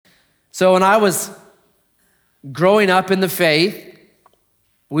So when I was growing up in the faith,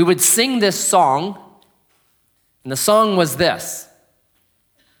 we would sing this song, and the song was this: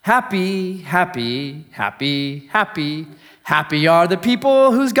 happy, happy, happy, happy, happy are the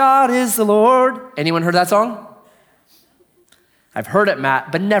people whose God is the Lord. Anyone heard that song? I've heard it,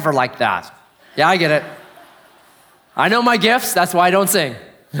 Matt, but never like that. Yeah, I get it. I know my gifts, that's why I don't sing.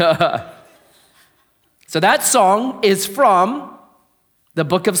 So that song is from the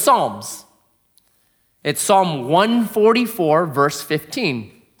book of Psalms. It's Psalm 144, verse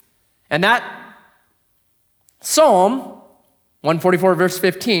 15. And that Psalm 144, verse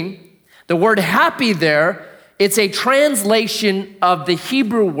 15, the word happy there, it's a translation of the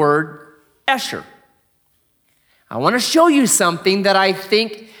Hebrew word esher. I want to show you something that I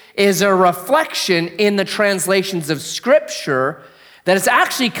think is a reflection in the translations of Scripture that is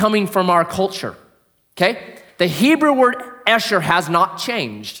actually coming from our culture, okay? The Hebrew word esher has not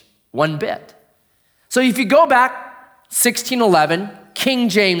changed one bit. So if you go back 1611, King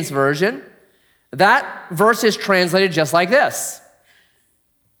James Version, that verse is translated just like this: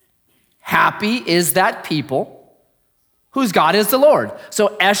 happy is that people whose God is the Lord.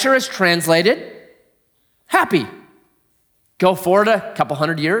 So esher is translated happy. Go forward a couple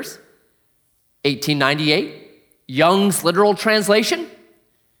hundred years, 1898, Young's literal translation.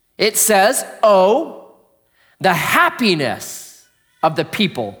 It says, oh, the happiness of the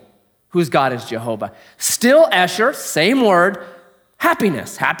people whose God is Jehovah. Still esher, same word,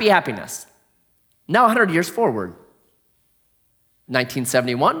 happiness, happy, happiness. Now 100 years forward,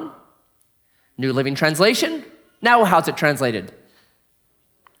 1971, New Living Translation. Now how's it translated?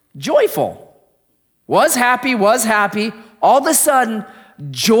 Joyful. Was happy. All of a sudden,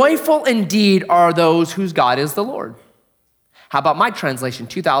 joyful indeed are those whose God is the Lord. How about my translation,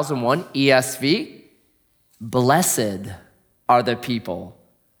 2001 ESV? Blessed are the people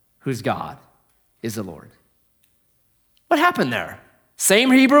whose God is the Lord. What happened there?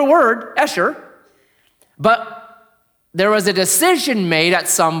 Same Hebrew word, esher, but there was a decision made at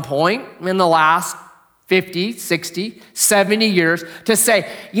some point in the last 50, 60, 70 years to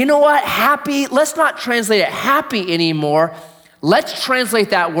say, you know what, happy, let's not translate it happy anymore. Let's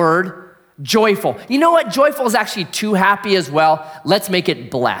translate that word joyful. You know what, joyful is actually too happy as well. Let's make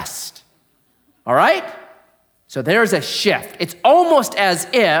it blessed. All right? So there's a shift. It's almost as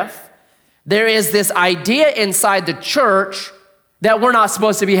if there is this idea inside the church that we're not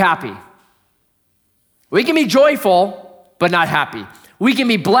supposed to be happy. We can be joyful, but not happy. We can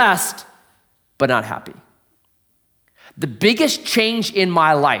be blessed, but not happy. The biggest change in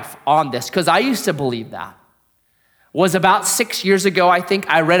my life on this, because I used to believe that, was about 6 years ago, I think,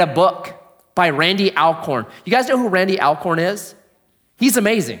 I read a book by Randy Alcorn. You guys know who Randy Alcorn is? He's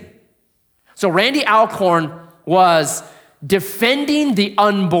amazing. So Randy Alcorn was defending the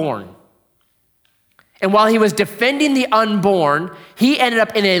unborn. And while he was defending the unborn, he ended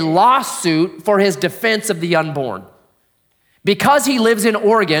up in a lawsuit for his defense of the unborn. Because he lives in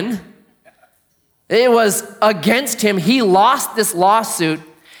Oregon, it was against him. He lost this lawsuit,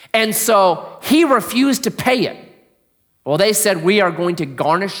 and so he refused to pay it. Well, they said, we are going to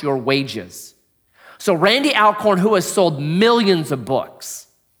garnish your wages. So Randy Alcorn, who has sold millions of books,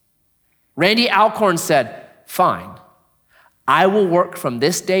 Randy Alcorn said, fine, I will work from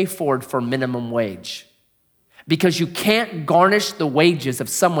this day forward for minimum wage, because you can't garnish the wages of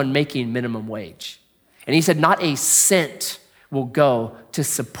someone making minimum wage. And he said, not a cent will go to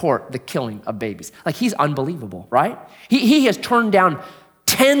support the killing of babies. Like, he's unbelievable, right? He has turned down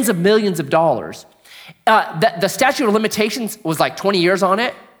tens of millions of dollars. The statute of limitations was like 20 years on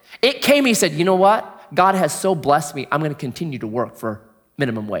it. It came, he said, you know what? God has so blessed me, I'm gonna continue to work for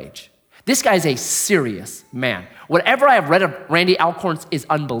minimum wage. This guy's a serious man. Whatever I have read of Randy Alcorn's is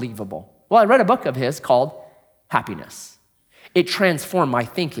unbelievable. Well, I read a book of his called Happiness. It transformed my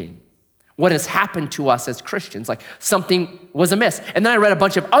thinking. What has happened to us as Christians, like something was amiss. And then I read a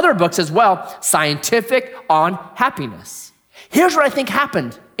bunch of other books as well, scientific on happiness. Here's what I think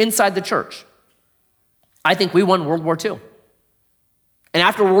happened inside the church. I think we won World War II. And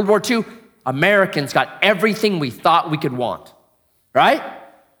after World War II, Americans got everything we thought we could want, right?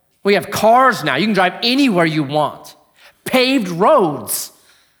 We have cars now. You can drive anywhere you want. Paved roads.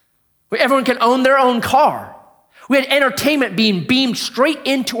 Everyone can own their own car. We had entertainment being beamed straight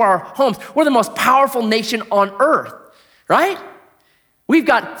into our homes. We're the most powerful nation on earth, right? We've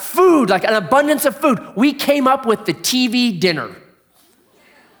got food, like an abundance of food. We came up with the TV dinner.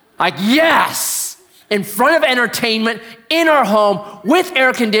 Like, yes, in front of entertainment, in our home, with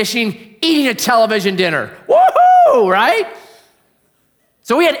air conditioning, eating a television dinner. Woohoo, right?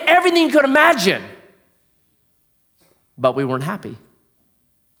 So we had everything you could imagine, but we weren't happy.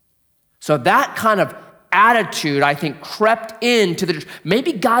 So that kind of attitude, I think, crept into the church.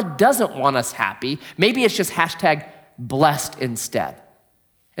 Maybe God doesn't want us happy. Maybe it's just hashtag blessed instead.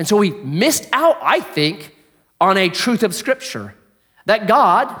 And so we missed out, I think, on a truth of Scripture that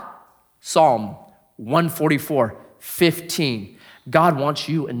God, Psalm 144:15, God wants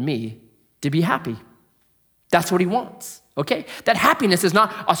you and me to be happy. That's what he wants, okay? That happiness is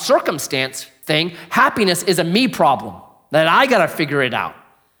not a circumstance thing. Happiness is a me problem that I gotta figure it out,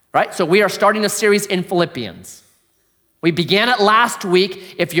 right? So we are starting a series in Philippians. We began it last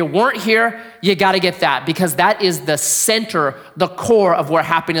week. If you weren't here, you gotta get that because that is the center, the core of where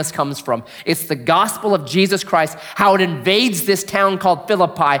happiness comes from. It's the gospel of Jesus Christ, how it invades this town called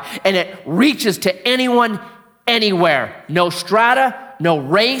Philippi, and it reaches to anyone, anywhere. No strata, no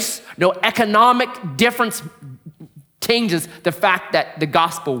race, no economic difference changes the fact that the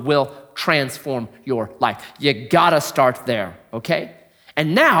gospel will transform your life. You gotta start there, okay?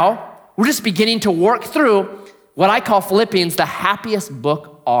 And now, we're just beginning to work through what I call Philippians the happiest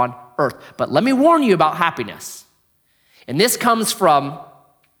book on earth. But let me warn you about happiness. And this comes from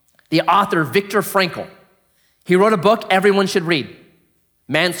the author Viktor Frankl. He wrote a book everyone should read,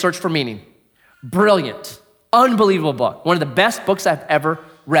 Man's Search for Meaning. Brilliant, unbelievable book. One of the best books I've ever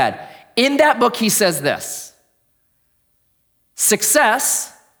read. In that book, he says this: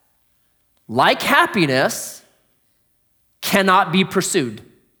 success, like happiness, cannot be pursued.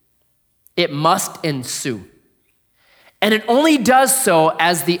 It must ensue. And it only does so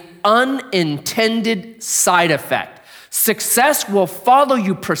as the unintended side effect. Success will follow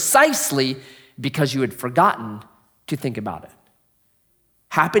you precisely because you had forgotten to think about it.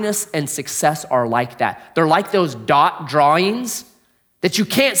 Happiness and success are like that. They're like those dot drawings that you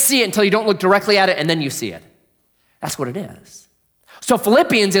can't see it until you don't look directly at it and then you see it. That's what it is. So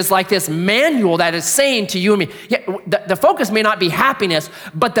Philippians is like this manual that is saying to you and me, yeah, the focus may not be happiness,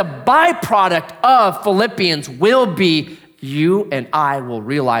 but the byproduct of Philippians will be you and I will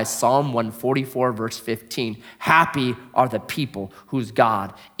realize Psalm 144 verse 15, happy are the people whose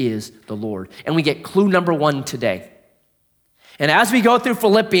God is the Lord. And we get clue number 1 today. And as we go through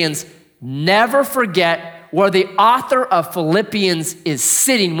Philippians, never forget where the author of Philippians is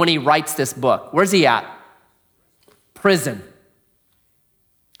sitting when he writes this book. Where's he at? Prison.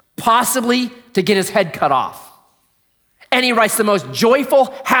 Possibly to get his head cut off. And he writes the most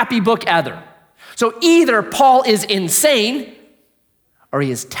joyful, happy book ever. So either Paul is insane or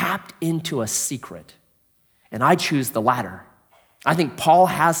he is tapped into a secret. And I choose the latter. I think Paul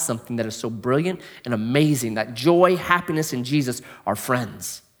has something that is so brilliant and amazing that joy, happiness, and Jesus are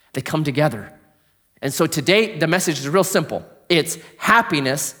friends. They come together. And so today, the message is real simple. It's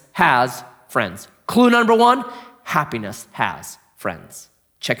happiness has friends. Clue number 1, happiness has friends.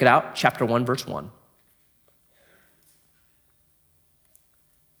 Check it out, chapter 1, verse 1.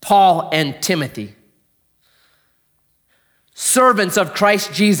 Paul and Timothy, servants of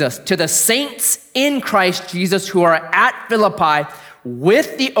Christ Jesus, to the saints in Christ Jesus who are at Philippi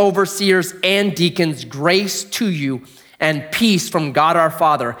with the overseers and deacons, grace to you and peace from God our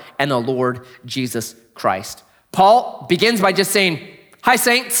Father and the Lord Jesus Christ. Paul begins by just saying, hi,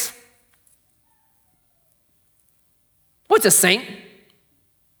 saints. What's a saint?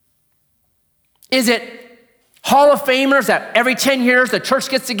 Is it Hall of Famers that every 10 years the church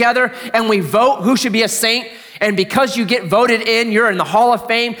gets together and we vote who should be a saint? And because you get voted in, you're in the Hall of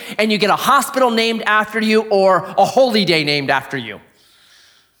Fame and you get a hospital named after you or a holy day named after you,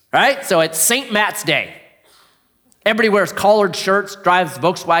 right? So it's St. Matt's Day. Everybody wears collared shirts, drives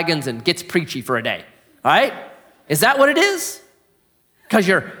Volkswagens, and gets preachy for a day, all right? Is that what it is? Because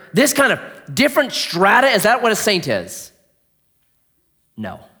you're this kind of different strata, is that what a saint is?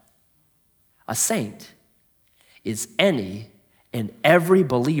 No. A saint is any and every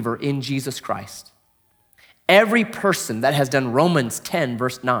believer in Jesus Christ. Every person that has done Romans 10,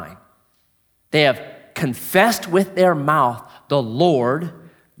 verse 9. They have confessed with their mouth the Lord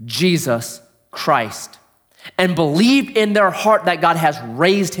Jesus Christ and believed in their heart that God has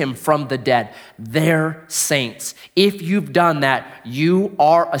raised him from the dead. They're saints. If you've done that, you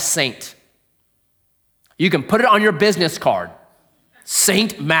are a saint. You can put it on your business card.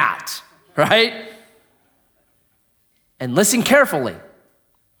 Saint Matt, right? And listen carefully.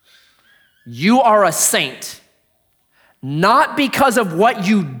 You are a saint, not because of what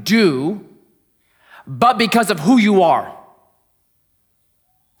you do, but because of who you are.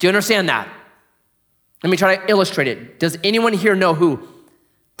 Do you understand that? Let me try to illustrate it. Does anyone here know who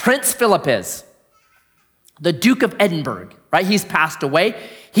Prince Philip is? The Duke of Edinburgh, right? He's passed away.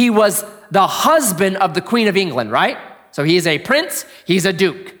 He was the husband of the Queen of England, right? So he is a prince, he's a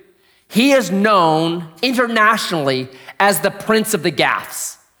duke. He is known internationally as the Prince of the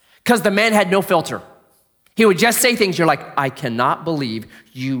Gaffs because the man had no filter. He would just say things you're like, I cannot believe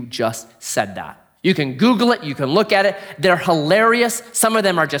you just said that. You can Google it, you can look at it. They're hilarious. Some of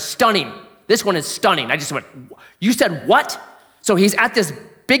them are just stunning. This one is stunning. I just went, you said what? So he's at this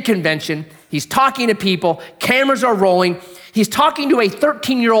big convention. He's talking to people. Cameras are rolling. He's talking to a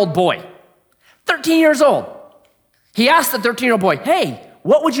 13-year-old boy. 13 years old. He asked the 13-year-old boy, hey,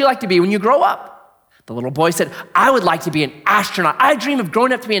 what would you like to be when you grow up? The little boy said, I would like to be an astronaut. I dream of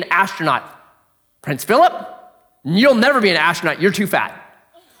growing up to be an astronaut. Prince Philip, you'll never be an astronaut. You're too fat.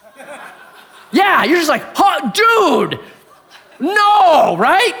 Yeah, you're just like, oh, dude, no,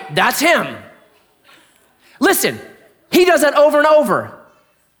 right? That's him. Listen, he does that over and over.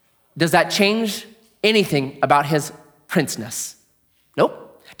 Does that change anything about his princeness?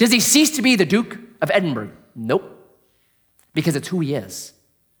 Nope. Does he cease to be the Duke of Edinburgh? Nope. Because it's who he is,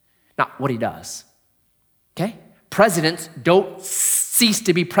 not what he does. Okay? Presidents don't cease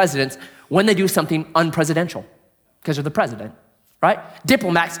to be presidents when they do something unpresidential, because they're the president, right?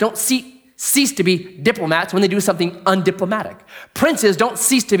 Diplomats don't cease to be diplomats when they do something undiplomatic. Princes don't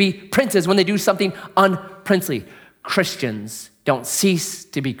cease to be princes when they do something unprincely. Christians don't cease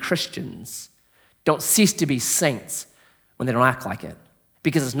to be Christians, don't cease to be saints when they don't act like it,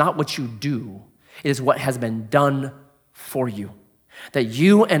 because it's not what you do, it is what has been done for you. That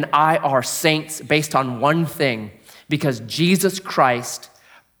you and I are saints based on one thing, because Jesus Christ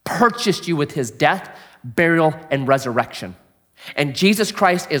purchased you with his death, burial, and resurrection. And Jesus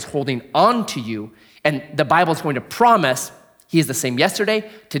Christ is holding on to you, and the Bible is going to promise he is the same yesterday,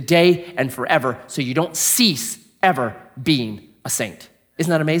 today, and forever, so you don't cease ever being a saint.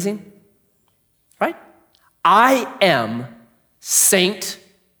 Isn't that amazing? Right? I am Saint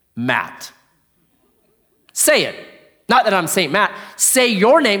Matt. Say it. Not that I'm Saint Matt. Say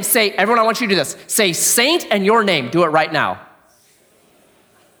your name. Say, everyone, I want you to do this. Say saint and your name. Do it right now.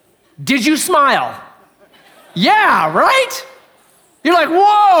 Did you smile? Yeah, right? You're like,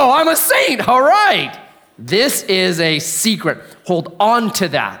 whoa, I'm a saint. All right. This is a secret. Hold on to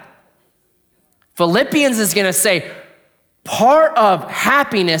that. Philippians is going to say, part of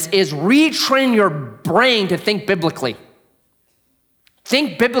happiness is retraining your brain to think biblically.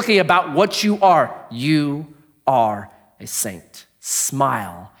 Think biblically about what you are. You are a saint.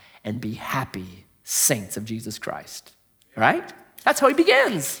 Smile and be happy, saints of Jesus Christ. Right? That's how he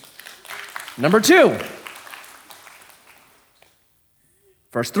begins. Number 2.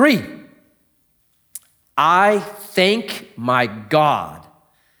 Verse 3. I thank my God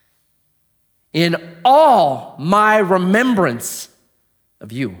in all my remembrance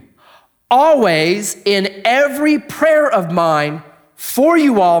of you, always in every prayer of mine for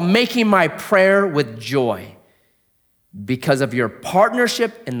you all, making my prayer with joy because of your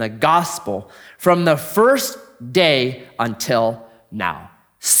partnership in the gospel from the first day until now.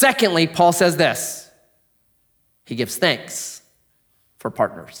 Secondly, Paul says this. He gives thanks for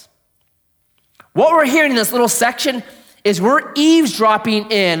partners. What we're hearing in this little section is we're eavesdropping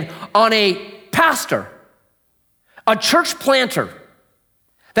in on a pastor, a church planter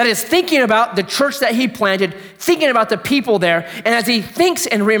that is thinking about the church that he planted, thinking about the people there, and as he thinks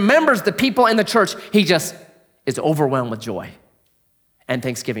and remembers the people in the church, he just is overwhelmed with joy and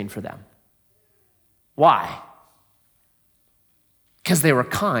thanksgiving for them. Why? Because they were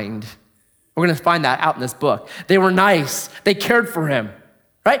kind. We're going to find that out in this book. They were nice. They cared for him,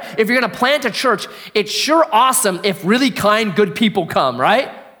 right? If you're going to plant a church, it's sure awesome if really kind, good people come, right?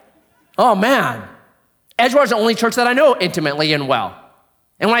 Oh, man. Edgewater's the only church that I know intimately and well.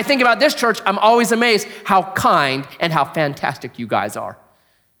 And when I think about this church, I'm always amazed how kind and how fantastic you guys are.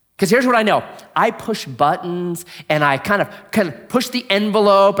 Because here's what I know. I push buttons and I kind of push the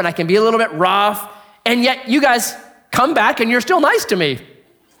envelope and I can be a little bit rough. And yet you guys come back and you're still nice to me.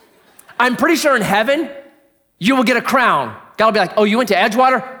 I'm pretty sure in heaven, you will get a crown. God will be like, oh, you went to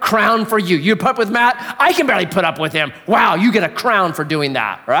Edgewater? Crown for you. You put up with Matt? I can barely put up with him. Wow, you get a crown for doing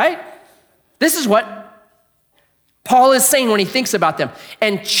that, right? This is what Paul is saying when he thinks about them.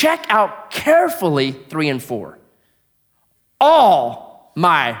 And check out carefully 3 and 4. All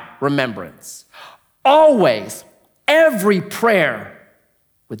my remembrance. Always, every prayer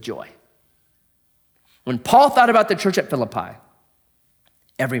with joy. When Paul thought about the church at Philippi,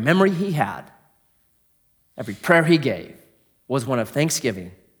 every memory he had, every prayer he gave was one of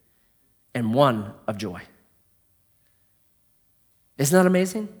thanksgiving and one of joy. Isn't that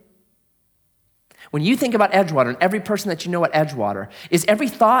amazing? When you think about Edgewater and every person that you know at Edgewater, is every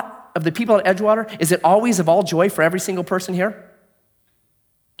thought of the people at Edgewater, is it always of all joy for every single person here?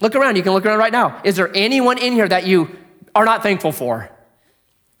 Look around. You can look around right now. Is there anyone in here that you are not thankful for?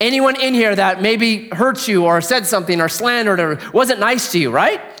 Anyone in here that maybe hurt you or said something or slandered or wasn't nice to you,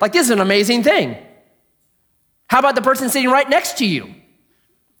 right? Like, this is an amazing thing. How about the person sitting right next to you?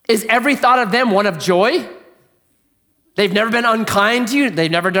 Is every thought of them one of joy? They've never been unkind to you.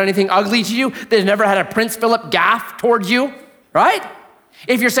 They've never done anything ugly to you. They've never had a Prince Philip gaffe towards you, right?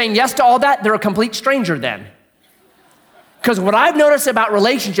 If you're saying yes to all that, they're a complete stranger then. Because what I've noticed about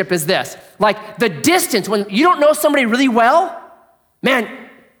relationship is this, like the distance, when you don't know somebody really well, man,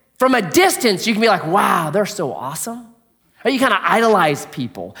 from a distance, you can be like, wow, they're so awesome. Or you kind of idolize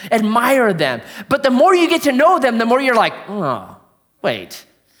people, admire them. But the more you get to know them, the more you're like, oh, wait,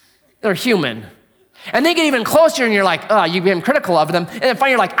 they're human. And they get even closer and you're like, oh, you become critical of them. And then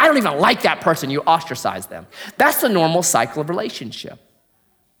finally you're like, I don't even like that person. You ostracize them. That's the normal cycle of relationship.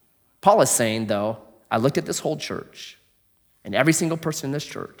 Paul is saying, though, I looked at this whole church and every single person in this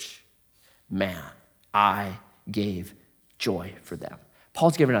church, man, I gave joy for them.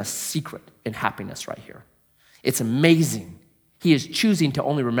 Paul's giving us secret in happiness right here. It's amazing. He is choosing to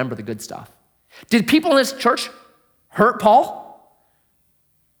only remember the good stuff. Did people in this church hurt Paul?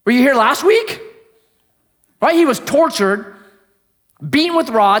 Were you here last week? Right? He was tortured, beaten with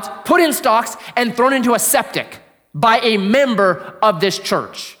rods, put in stocks, and thrown into a septic by a member of this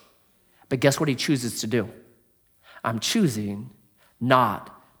church. But guess what he chooses to do? I'm choosing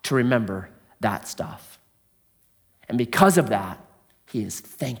not to remember that stuff. And because of that, he is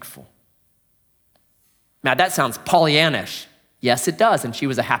thankful. Now, that sounds Pollyannish. Yes, it does, and she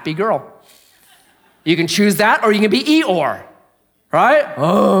was a happy girl. You can choose that, or you can be Eeyore, right?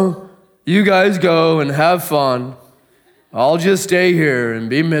 Oh, you guys go and have fun. I'll just stay here and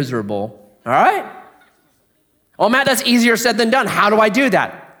be miserable, all right? Oh, Matt, that's easier said than done. How do I do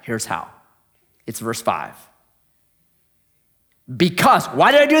that? Here's how. It's verse 5. Because,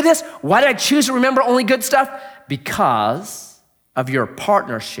 why did I do this? Why did I choose to remember only good stuff? Because of your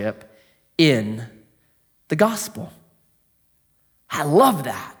partnership in the gospel. I love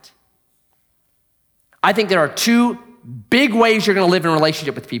that. I think there are two big ways you're going to live in a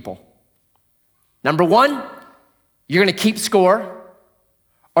relationship with people. Number one, you're going to keep score.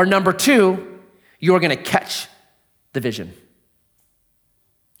 Or number two, you're going to catch the vision.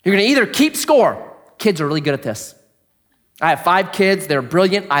 You're going to either keep score. Kids are really good at this. I have 5 kids. They're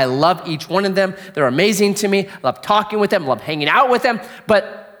brilliant. I love each one of them. They're amazing to me. I love talking with them. I love hanging out with them.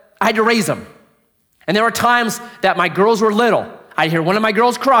 But I had to raise them. And there were times that my girls were little. I'd hear one of my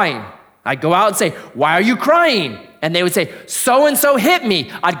girls crying. I'd go out and say, why are you crying? And they would say, so-and-so hit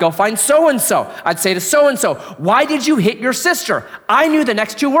me. I'd go find so-and-so. I'd say to so-and-so, why did you hit your sister? I knew the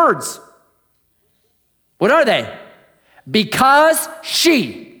next 2 words. What are they? Because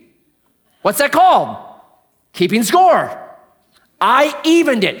she. What's that called? Keeping score. I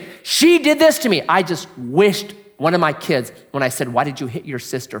evened it. She did this to me. I just wished one of my kids, when I said, why did you hit your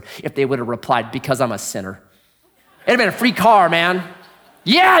sister? If they would have replied, because I'm a sinner. It'd have been a free car, man.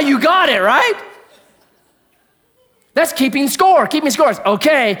 Yeah, you got it, right? That's keeping score. Keeping scores.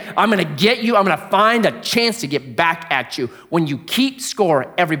 Okay, I'm going to get you. I'm going to find a chance to get back at you. When you keep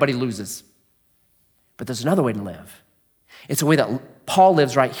score, everybody loses. But there's another way to live. It's a way that Paul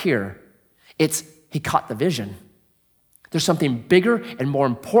lives right here. He caught the vision. There's something bigger and more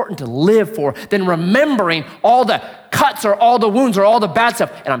important to live for than remembering all the cuts or all the wounds or all the bad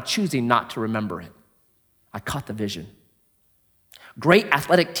stuff, and I'm choosing not to remember it. I caught the vision. Great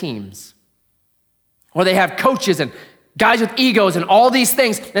athletic teams, where they have coaches and guys with egos and all these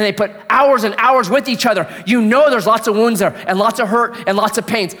things, and they put hours and hours with each other. You know there's lots of wounds there and lots of hurt and lots of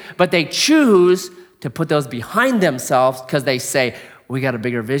pains, but they choose to put those behind themselves because they say, we got a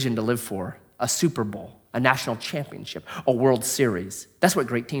bigger vision to live for, a Super Bowl, a national championship, a World Series. That's what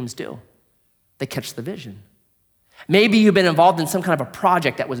great teams do. They catch the vision. Maybe you've been involved in some kind of a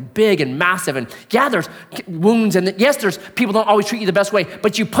project that was big and massive, and yeah, there's wounds, and yes, there's people don't always treat you the best way,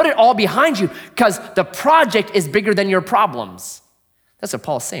 but you put it all behind you because the project is bigger than your problems. That's what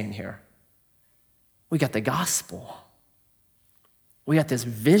Paul's saying here. We got the gospel. We got this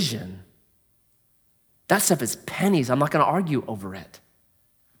vision. That stuff is pennies. I'm not going to argue over it.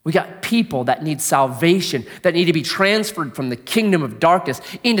 We got people that need salvation, that need to be transferred from the kingdom of darkness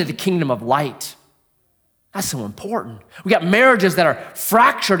into the kingdom of light. That's so important. We got marriages that are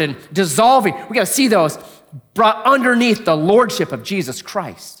fractured and dissolving. We got to see those brought underneath the lordship of Jesus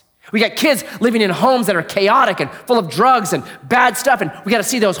Christ. We got kids living in homes that are chaotic and full of drugs and bad stuff, and we got to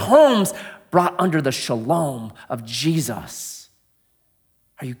see those homes brought under the shalom of Jesus.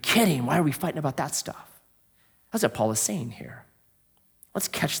 Are you kidding? Why are we fighting about that stuff? That's what Paul is saying here. Let's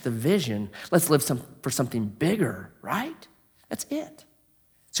catch the vision. Let's live for something bigger, right? That's it.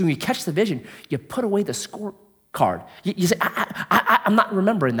 So when you catch the vision, you put away the scorecard. You say, I'm not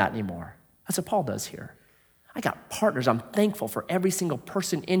remembering that anymore. That's what Paul does here. I got partners. I'm thankful for every single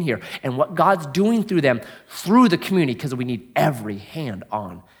person in here and what God's doing through them, through the community, because we need every hand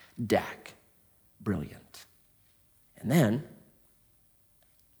on deck. Brilliant. And then,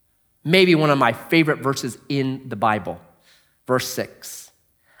 maybe one of my favorite verses in the Bible, verse 6.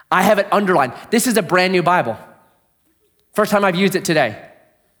 I have it underlined. This is a brand new Bible. First time I've used it today.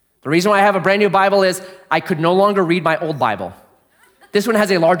 The reason why I have a brand new Bible is I could no longer read my old Bible. This one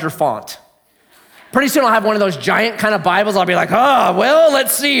has a larger font. Pretty soon I'll have one of those giant kind of Bibles. I'll be like, well,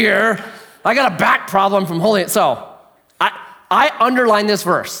 let's see here. I got a back problem from holding it. So I underline this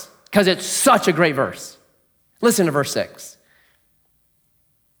verse because it's such a great verse. Listen to verse 6.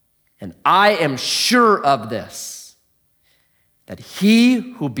 And I am sure of this, that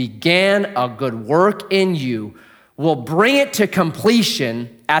he who began a good work in you will bring it to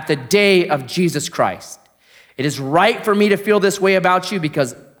completion at the day of Jesus Christ. It is right for me to feel this way about you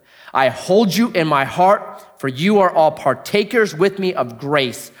because I hold you in my heart, for you are all partakers with me of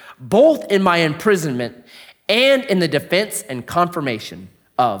grace, both in my imprisonment and in the defense and confirmation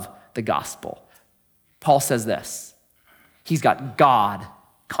of the gospel. Paul says this, he's got God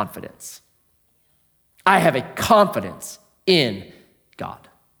confidence. I have a confidence in God.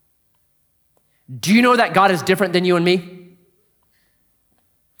 Do you know that God is different than you and me?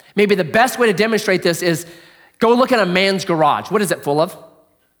 Maybe the best way to demonstrate this is go look at a man's garage. What is it full of?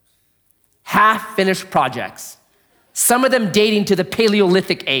 Half-finished projects. Some of them dating to the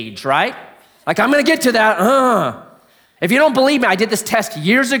Paleolithic age, right? Like, I'm gonna get to that. If you don't believe me, I did this test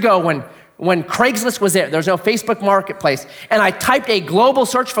years ago when Craigslist was there. There was no Facebook Marketplace. And I typed a global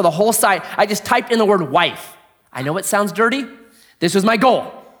search for the whole site. I just typed in the word wife. I know it sounds dirty. This was my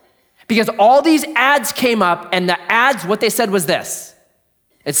goal. Because all these ads came up, and the ads, what they said was this.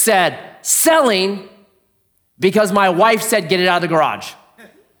 It said, selling because my wife said get it out of the garage.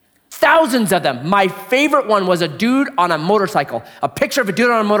 Thousands of them. My favorite one was a dude on a motorcycle, a picture of a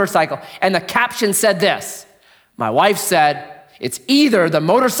dude on a motorcycle, and the caption said this. My wife said, it's either the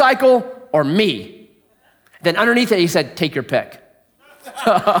motorcycle or me. Then underneath it, he said, take your pick.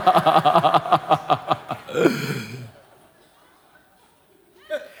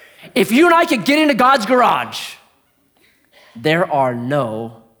 If you and I could get into God's garage, there are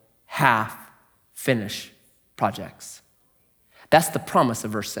no half-finished projects. That's the promise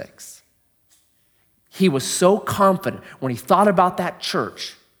of verse 6. He was so confident when he thought about that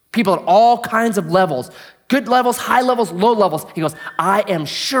church, people at all kinds of levels, good levels, high levels, low levels. He goes, I am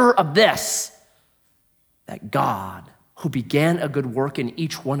sure of this, that God, who began a good work in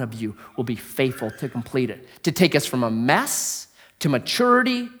each one of you, will be faithful to complete it, to take us from a mess to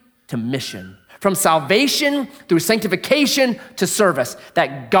maturity to mission, from salvation through sanctification to service,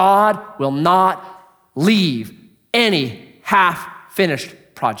 that God will not leave any half-finished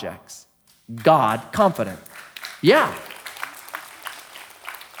projects. God confident. Yeah.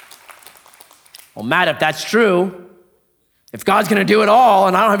 Well, Matt, if that's true, if God's gonna do it all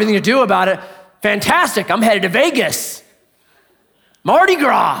and I don't have anything to do about it, fantastic, I'm headed to Vegas. Mardi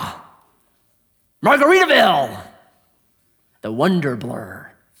Gras, Margaritaville, the Wonder Blur.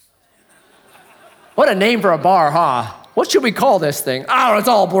 What a name for a bar, huh? What should we call this thing? Oh, it's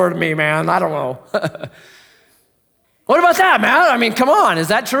all blurred to me, man. I don't know. What about that, Matt? I mean, come on, is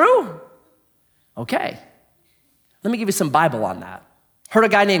that true? Okay, let me give you some Bible on that. Heard a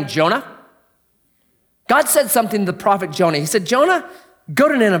guy named Jonah? God said something to the prophet Jonah. He said, Jonah, go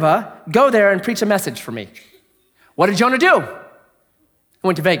to Nineveh, go there and preach a message for me. What did Jonah do? He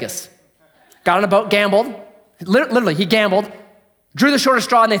went to Vegas, got on a boat, gambled. Literally, he gambled, drew the shortest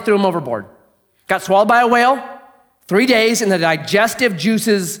straw, and they threw him overboard. Got swallowed by a whale, 3 days in the digestive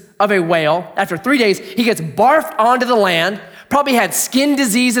juices of a whale. After 3 days, he gets barfed onto the land, probably had skin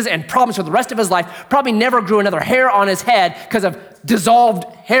diseases and problems for the rest of his life, probably never grew another hair on his head because of dissolved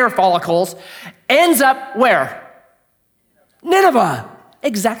hair follicles, ends up where? Nineveh,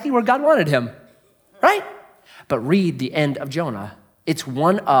 exactly where God wanted him, right? But read the end of Jonah. It's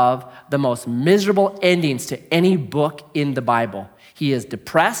one of the most miserable endings to any book in the Bible. He is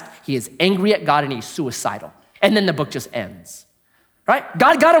depressed, he is angry at God, and he's suicidal. And then the book just ends, right?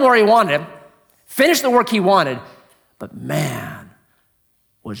 God got him where he wanted him, finished the work he wanted, but man,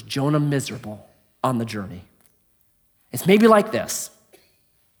 was Jonah miserable on the journey. It's maybe like this.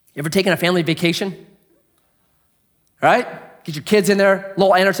 You ever taken a family vacation? Right? Get your kids in there.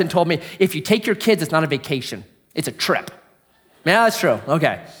 Lowell Anderson told me, if you take your kids, it's not a vacation, it's a trip. Yeah, that's true,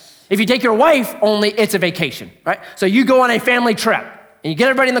 okay. If you take your wife only, it's a vacation, right? So you go on a family trip. And you get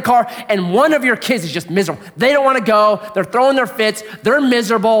everybody in the car, and one of your kids is just miserable. They don't want to go. They're throwing their fits. They're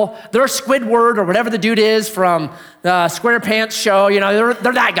miserable. They're Squidward or whatever the dude is from the SquarePants show. You know,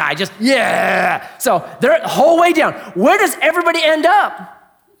 they're that guy. Just, yeah. So they're the whole way down. Where does everybody end up?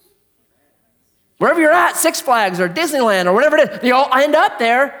 Wherever you're at, Six Flags or Disneyland or whatever it is, they all end up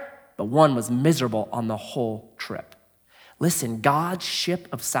there. But one was miserable on the whole trip. Listen, God's ship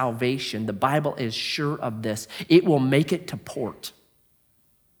of salvation, the Bible is sure of this. It will make it to port.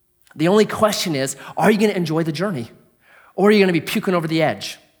 The only question is, are you going to enjoy the journey? Or are you going to be puking over the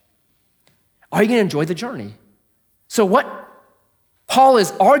edge? Are you going to enjoy the journey? So what Paul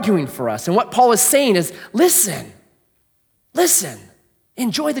is arguing for us and what Paul is saying is, listen,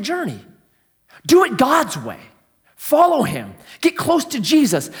 enjoy the journey. Do it God's way. Follow him. Get close to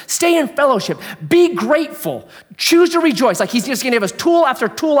Jesus. Stay in fellowship. Be grateful. Choose to rejoice. Like he's just going to give us tool after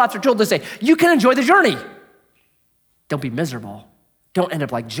tool after tool to say, you can enjoy the journey. Don't be miserable. Don't end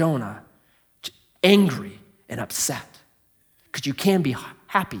up like Jonah, angry and upset, because you can be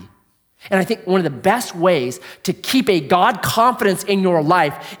happy. And I think one of the best ways to keep a God confidence in your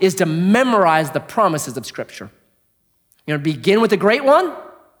life is to memorize the promises of Scripture. You're going to begin with the great one,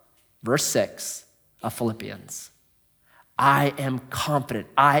 verse 6 of Philippians. I am confident,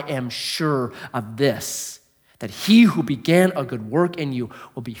 I am sure of this, that he who began a good work in you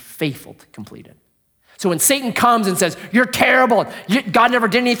will be faithful to complete it. So when Satan comes and says, you're terrible, God never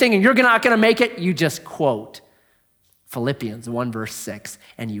did anything, and you're not going to make it, you just quote Philippians 1 verse 6,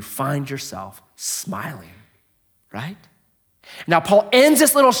 and you find yourself smiling, right? Now, Paul ends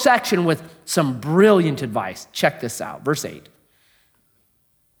this little section with some brilliant advice. Check this out, verse 8.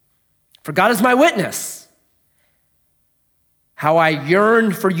 For God is my witness, how I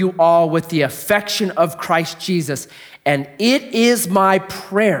yearn for you all with the affection of Christ Jesus, and it is my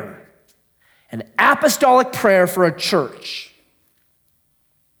prayer, an apostolic prayer for a church,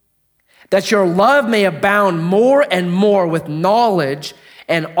 that your love may abound more and more with knowledge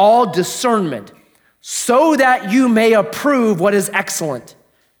and all discernment, so that you may approve what is excellent,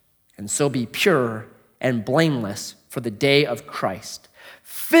 and so be pure and blameless for the day of Christ,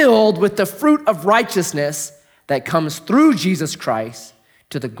 filled with the fruit of righteousness that comes through Jesus Christ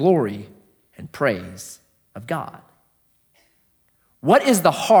to the glory and praise of God. What is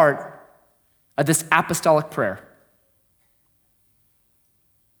the heart of this apostolic prayer?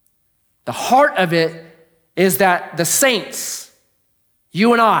 The heart of it is that the saints,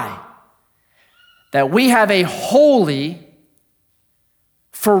 you and I, that we have a holy,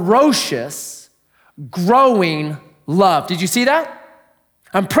 ferocious, growing love. Did you see that?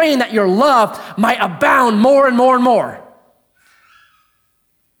 I'm praying that your love might abound more and more and more.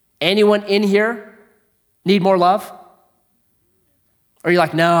 Anyone in here need more love? Or are you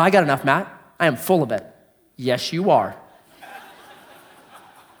like, no, I got enough, Matt. I am full of it. Yes, you are.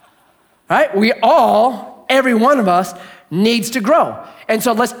 Right? We all, every one of us, needs to grow. And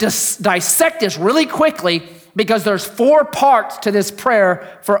so let's dissect this really quickly, because there's 4 parts to this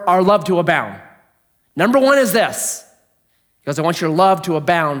prayer for our love to abound. Number 1 is this, because I want your love to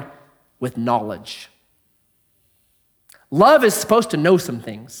abound with knowledge. Love is supposed to know some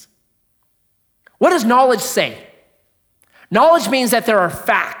things. What does knowledge say? Knowledge means that there are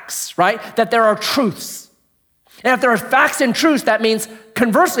facts, right? That there are truths. And if there are facts and truths, that means,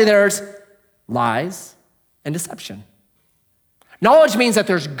 conversely, there's lies and deception. Knowledge means that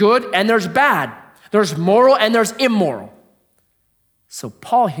there's good and there's bad. There's moral and there's immoral. So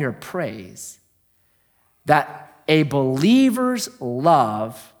Paul here prays that a believer's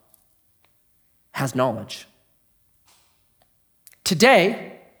love has knowledge.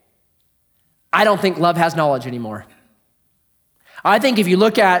 Today, I don't think love has knowledge anymore. I think if you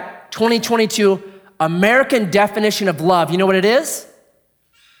look at 2022 American definition of love, you know what it is?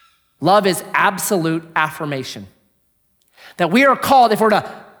 Love is absolute affirmation. That we are called, if we're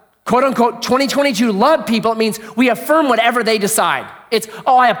to quote unquote 2022 love people, it means we affirm whatever they decide. It's,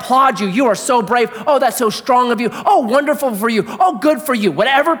 oh, I applaud you. You are so brave. Oh, that's so strong of you. Oh, wonderful for you. Oh, good for you.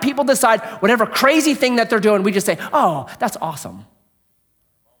 Whatever people decide, whatever crazy thing that they're doing, we just say, oh, that's awesome.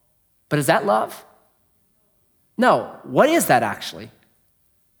 But is that love? No. What is that actually?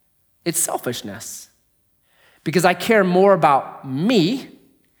 It's selfishness. Because I care more about me,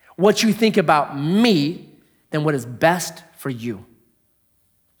 what you think about me, than what is best for you.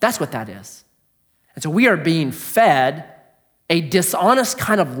 That's what that is. And so we are being fed a dishonest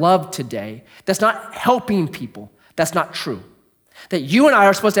kind of love today that's not helping people. That's not true. That you and I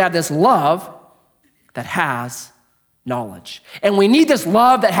are supposed to have this love that has knowledge. And we need this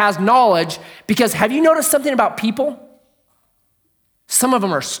love that has knowledge because have you noticed something about people? Some of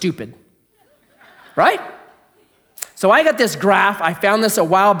them are stupid, right? So I got this graph. I found this a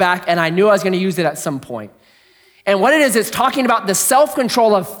while back, and I knew I was going to use it at some point. And what it is, it's talking about the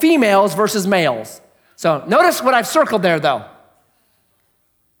self-control of females versus males. So notice what I've circled there, though.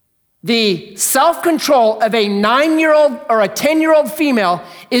 The self-control of a 9-year-old or a 10-year-old female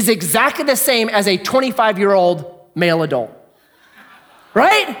is exactly the same as a 25-year-old male adult.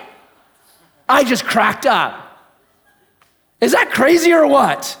 Right? I just cracked up. Is that crazy or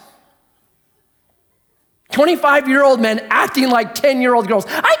what? 25-year-old men acting like 10-year-old girls.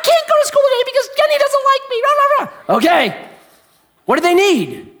 I can't go to school today because Jenny doesn't like me. Blah, blah, blah. Okay. What do they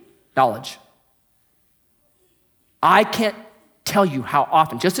need? Knowledge. I can't tell you how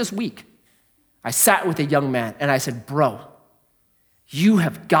often, just this week, I sat with a young man and I said, bro, you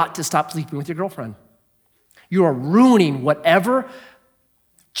have got to stop sleeping with your girlfriend. You are ruining whatever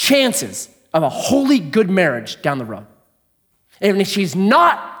chances of a holy, good marriage down the road. And if she's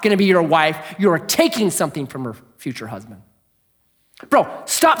not gonna be your wife, you are taking something from her future husband. Bro,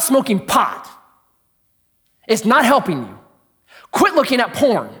 stop smoking pot. It's not helping you. Quit looking at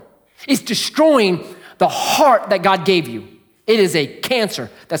porn. It's destroying the heart that God gave you. It is a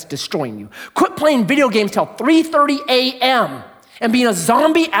cancer that's destroying you. Quit playing video games till 3:30 a.m. and being a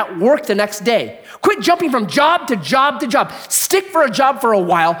zombie at work the next day. Quit jumping from job to job to job. Stick for a job for a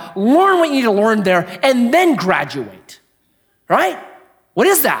while, learn what you need to learn there, and then graduate. Right? What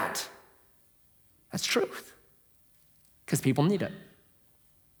is that? That's truth. Because people need it.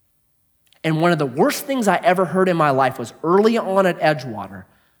 And one of the worst things I ever heard in my life was early on at Edgewater.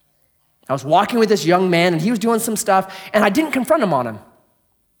 I was walking with this young man and he was doing some stuff and I didn't confront him on him.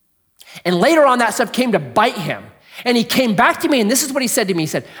 And later on that stuff came to bite him. And he came back to me and this is what he said to me. He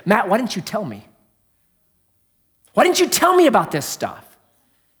said, Matt, why didn't you tell me? Why didn't you tell me about this stuff?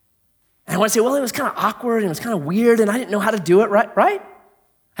 And I want to say, well, it was kind of awkward and it was kind of weird and I didn't know how to do it, right? I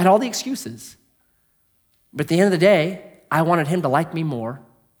had all the excuses. But at the end of the day, I wanted him to like me more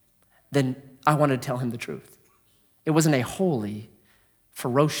than I wanted to tell him the truth. It wasn't a holy,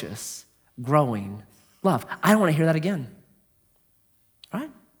 ferocious, growing love. I don't want to hear that again,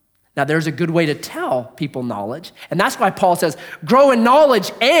 right? Now, there's a good way to tell people knowledge, and that's why Paul says, grow in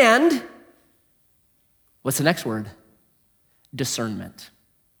knowledge and, what's the next word? Discernment.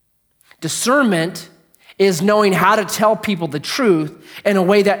 Discernment is knowing how to tell people the truth in a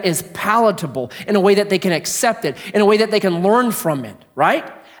way that is palatable, in a way that they can accept it, in a way that they can learn from it, right?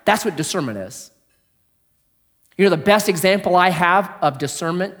 That's what discernment is. You know, the best example I have of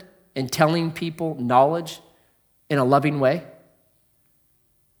discernment in telling people knowledge in a loving way,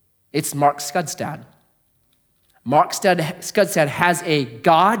 it's Mark Skudstad. Mark Skudstad has a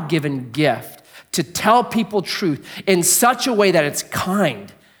God-given gift to tell people truth in such a way that it's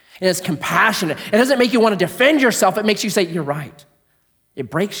kind and it's compassionate. It doesn't make you want to defend yourself. It makes you say, you're right. It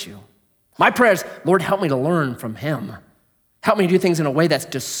breaks you. My prayer is, Lord, help me to learn from him. Help me to do things in a way that's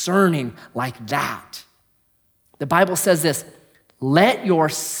discerning like that. The Bible says this, let your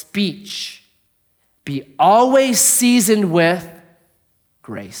speech be always seasoned with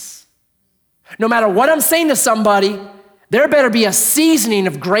grace. No matter what I'm saying to somebody, there better be a seasoning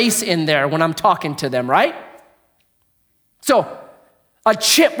of grace in there when I'm talking to them, right? So, a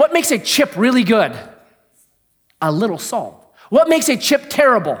chip, what makes a chip really good? A little salt. What makes a chip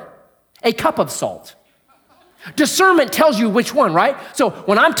terrible? A cup of salt. Discernment tells you which one, right? So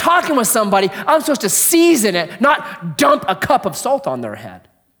when I'm talking with somebody, I'm supposed to season it, not dump a cup of salt on their head.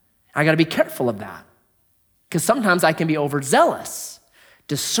 I gotta be careful of that because sometimes I can be overzealous.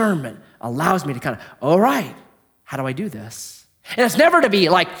 Discernment allows me to kind of, all right, how do I do this? And it's never to be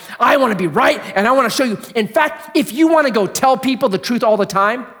like, I wanna be right and I wanna show you. In fact, if you wanna go tell people the truth all the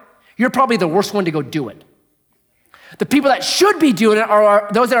time, you're probably the worst one to go do it. The people that should be doing it are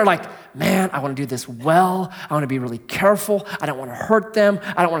those that are like, man, I want to do this well. I want to be really careful. I don't want to hurt them.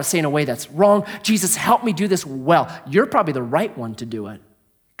 I don't want to say in a way that's wrong. Jesus, help me do this well. You're probably the right one to do it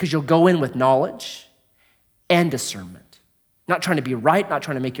because you'll go in with knowledge and discernment. Not trying to be right, not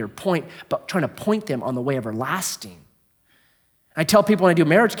trying to make your point, but trying to point them on the way everlasting. I tell people when I do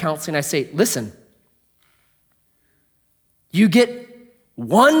marriage counseling, I say, listen, you get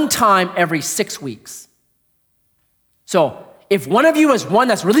one time every 6 weeks. So if one of you is one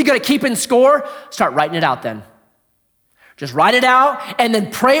that's really good at keeping score, start writing it out then. Just write it out and then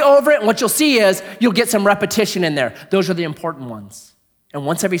pray over it. And what you'll see is you'll get some repetition in there. Those are the important ones. And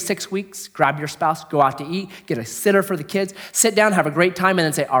once every 6 weeks, grab your spouse, go out to eat, get a sitter for the kids, sit down, have a great time, and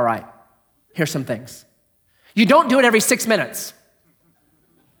then say, all right, here's some things. You don't do it every 6 minutes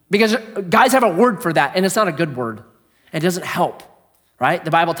because guys have a word for that, and it's not a good word. It doesn't help, right?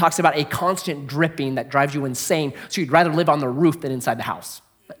 The Bible talks about a constant dripping that drives you insane, so you'd rather live on the roof than inside the house.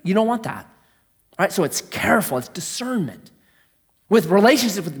 You don't want that. right? So it's careful, it's discernment. With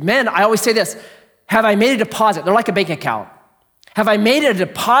relationships with men, I always say this, have I made a deposit? They're like a bank account. Have I made a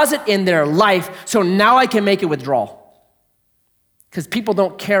deposit in their life so now I can make a withdrawal? Because people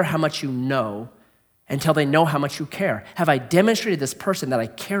don't care how much you know until they know how much you care. Have I demonstrated this person that I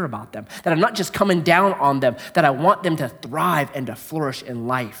care about them, that I'm not just coming down on them, that I want them to thrive and to flourish in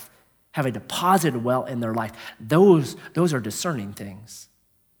life? Have I deposited well in their life? Those are discerning things,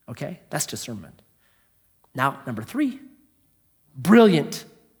 okay? That's discernment. Now, number 3, brilliant.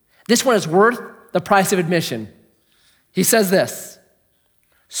 This one is worth the price of admission. He says this,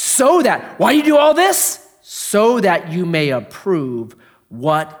 so that, why do you do all this? So that you may approve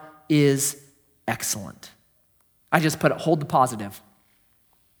what is excellent. I just put it, hold the positive.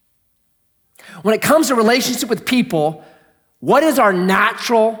 When it comes to relationship with people, what is our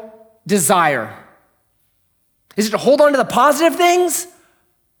natural desire? Is it to hold on to the positive things?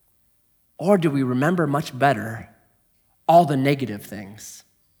 Or do we remember much better all the negative things?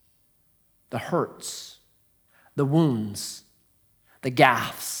 The hurts, the wounds, the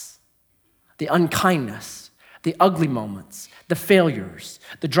gaffes, the unkindness, the ugly moments, the failures,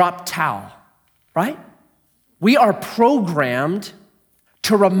 the dropped towel, right? We are programmed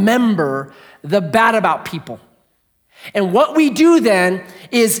to remember the bad about people. And what we do then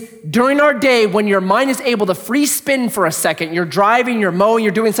is during our day, when your mind is able to free spin for a second, you're driving, you're mowing,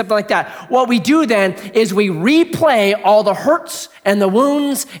 you're doing something like that, what we do then is we replay all the hurts and the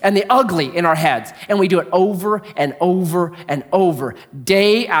wounds and the ugly in our heads. And we do it over and over and over,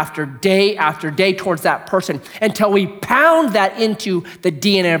 day after day after day towards that person until we pound that into the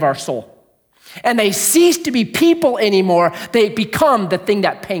DNA of our soul. And they cease to be people anymore. They become the thing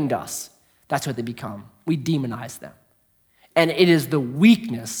that pained us. That's what they become. We demonize them. And it is the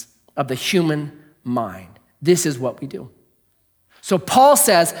weakness of the human mind. This is what we do. So Paul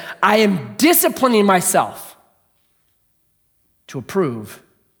says, I am disciplining myself to approve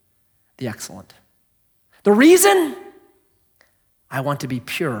the excellent. The reason? I want to be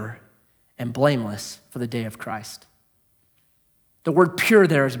pure and blameless for the day of Christ. The word pure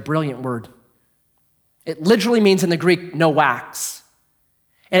there is a brilliant word. It literally means in the Greek, no wax.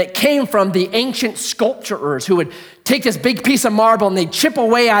 And it came from the ancient sculptorers who would take this big piece of marble and they'd chip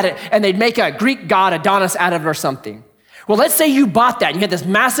away at it and they'd make a Greek god, Adonis, out of it or something. Well, let's say you bought that and you had this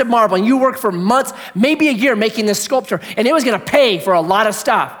massive marble and you worked for months, maybe a year making this sculpture, and it was gonna pay for a lot of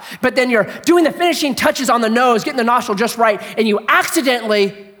stuff. But then you're doing the finishing touches on the nose, getting the nostril just right, and you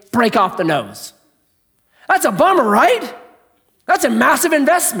accidentally break off the nose. That's a bummer, right? That's a massive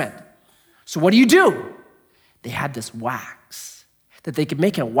investment. So what do? They had this wax that they could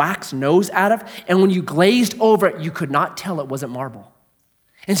make a wax nose out of, and when you glazed over it, you could not tell it wasn't marble.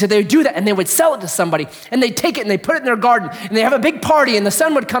 And so they would do that, and they would sell it to somebody, and they'd take it, and they'd put it in their garden, and they'd have a big party, and the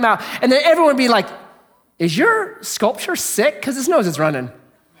sun would come out, and then everyone would be like, is your sculpture sick? Because his nose is running.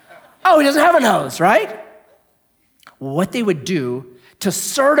 Oh, he doesn't have a nose, right? What they would do to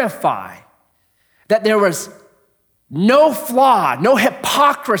certify that there was no flaw, no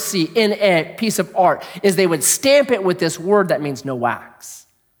hypocrisy in a piece of art is they would stamp it with this word that means no wax.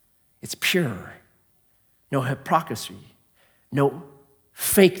 It's pure, no hypocrisy, no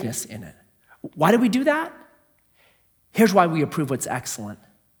fakeness in it. Why do we do that? Here's why we approve what's excellent.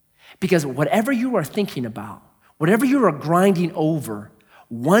 Because whatever you are thinking about, whatever you are grinding over,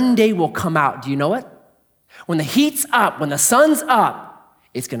 one day will come out. Do you know it? When the heat's up, when the sun's up,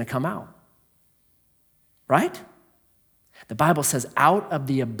 it's gonna come out, right? The Bible says, out of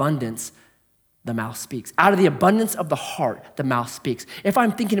the abundance, the mouth speaks. Out of the abundance of the heart, the mouth speaks. If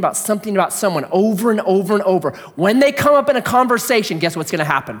I'm thinking about something about someone over and over and over, when they come up in a conversation, guess what's gonna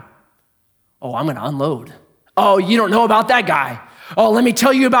happen? Oh, I'm gonna unload. Oh, you don't know about that guy. Oh, let me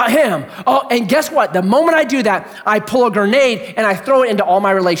tell you about him. Oh, and guess what? The moment I do that, I pull a grenade and I throw it into all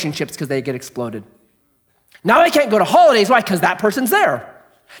my relationships because they get exploded. Now I can't go to holidays. Why? Because that person's there.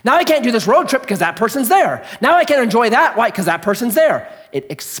 Now I can't do this road trip because that person's there. Now I can't enjoy that. Why? Because that person's there. It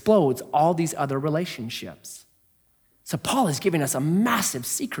explodes all these other relationships. So Paul is giving us a massive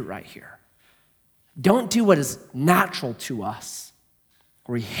secret right here. Don't do what is natural to us,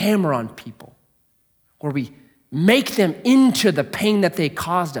 where we hammer on people, where we make them into the pain that they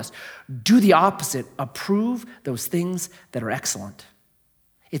caused us. Do the opposite. Approve those things that are excellent.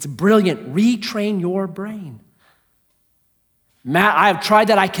 It's brilliant. Retrain your brain. Matt, I have tried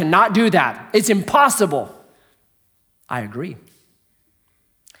that. I cannot do that. It's impossible. I agree.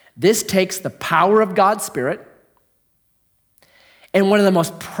 This takes the power of God's Spirit and one of the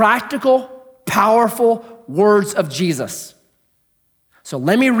most practical, powerful words of Jesus. So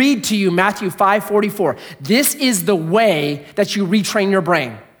let me read to you Matthew 5:44. This is the way that you retrain your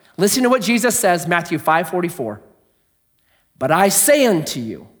brain. Listen to what Jesus says, Matthew 5:44. But I say unto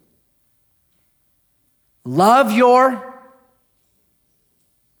you, love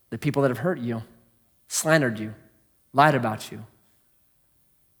the people that have hurt you, slandered you, lied about you,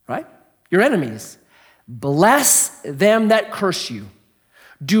 right? Your enemies. Bless them that curse you.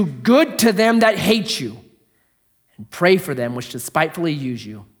 Do good to them that hate you. And pray for them which despitefully use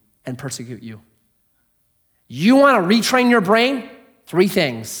you and persecute you. You want to retrain your brain? 3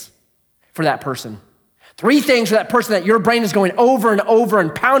 things for that person. 3 things for that person that your brain is going over and over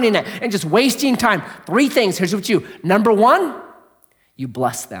and pounding it and just wasting time. 3 things. Here's what you do. Number 1, you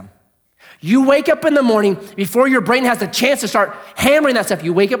bless them. You wake up in the morning before your brain has a chance to start hammering that stuff.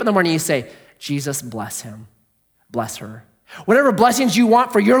 You wake up in the morning and you say, Jesus, bless him, bless her. Whatever blessings you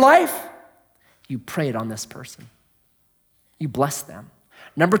want for your life, you pray it on this person. You bless them.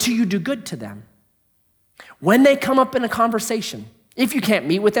 Number 2, you do good to them. When they come up in a conversation, if you can't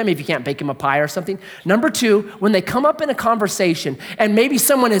meet with them, if you can't bake them a pie or something. Number 2, when they come up in a conversation and maybe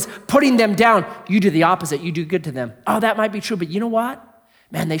someone is putting them down, you do the opposite. You do good to them. Oh, that might be true, but you know what?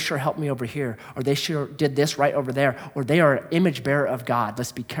 Man, they sure helped me over here, or they sure did this right over there, or they are an image bearer of God.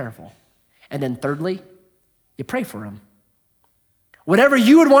 Let's be careful. And then thirdly, you pray for them. Whatever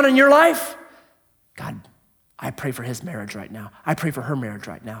you would want in your life, God, I pray for his marriage right now. I pray for her marriage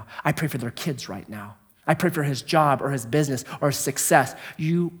right now. I pray for their kids right now. I pray for his job or his business or his success.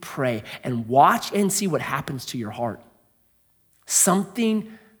 You pray and watch and see what happens to your heart.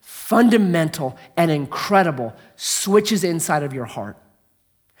 Something fundamental and incredible switches inside of your heart.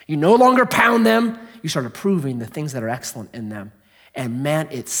 You no longer pound them. You start approving the things that are excellent in them. And man,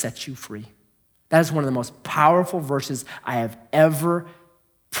 it sets you free. That is one of the most powerful verses I have ever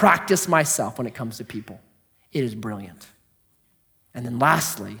practiced myself when it comes to people. It is brilliant. And then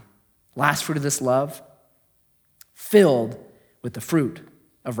lastly, last fruit of this love, filled with the fruit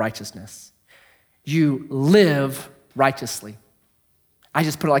of righteousness. You live righteously. I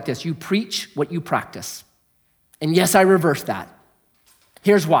just put it like this. You preach what you practice. And yes, I reverse that.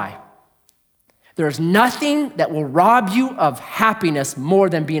 Here's why. There is nothing that will rob you of happiness more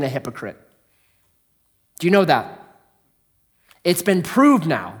than being a hypocrite. Do you know that? It's been proved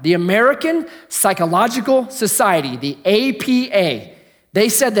now. The American Psychological Society, the APA, they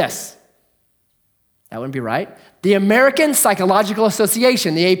said this. That wouldn't be right. The American Psychological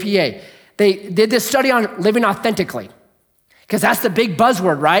Association, the APA, they did this study on living authentically. Because that's the big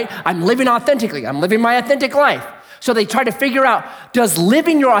buzzword, right? I'm living authentically. I'm living my authentic life. So they tried to figure out, does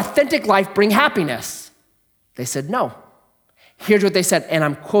living your authentic life bring happiness? They said no. Here's what they said, and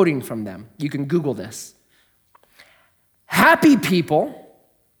I'm quoting from them. You can Google this. Happy people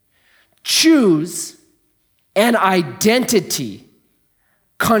choose an identity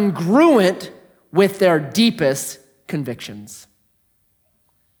congruent with their deepest convictions.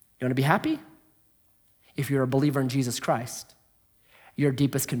 You want to be happy? If you're a believer in Jesus Christ, your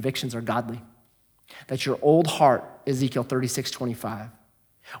deepest convictions are godly. That your old heart, Ezekiel 36:25,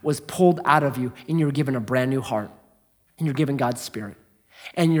 was pulled out of you and you're given a brand new heart and you're given God's Spirit.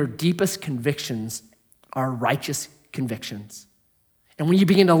 And your deepest convictions are righteous convictions. And when you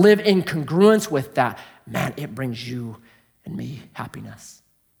begin to live in congruence with that, man, it brings you and me happiness.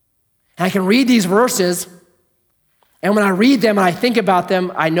 And I can read these verses, and when I read them and I think about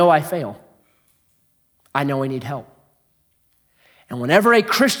them, I know I fail. I know I need help. And whenever a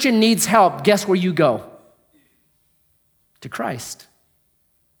Christian needs help, guess where you go? To Christ.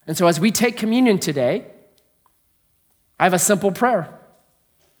 And so as we take communion today, I have a simple prayer.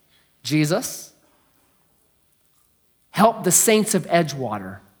 Jesus, help the saints of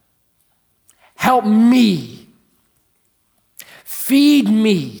Edgewater. Help me. Feed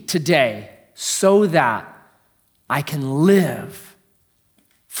me today so that I can live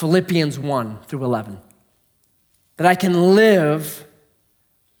Philippians 1-11. That I can live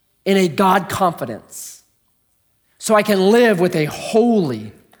in a God confidence. So I can live with a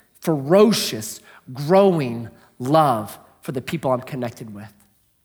holy, ferocious, growing love for the people I'm connected with.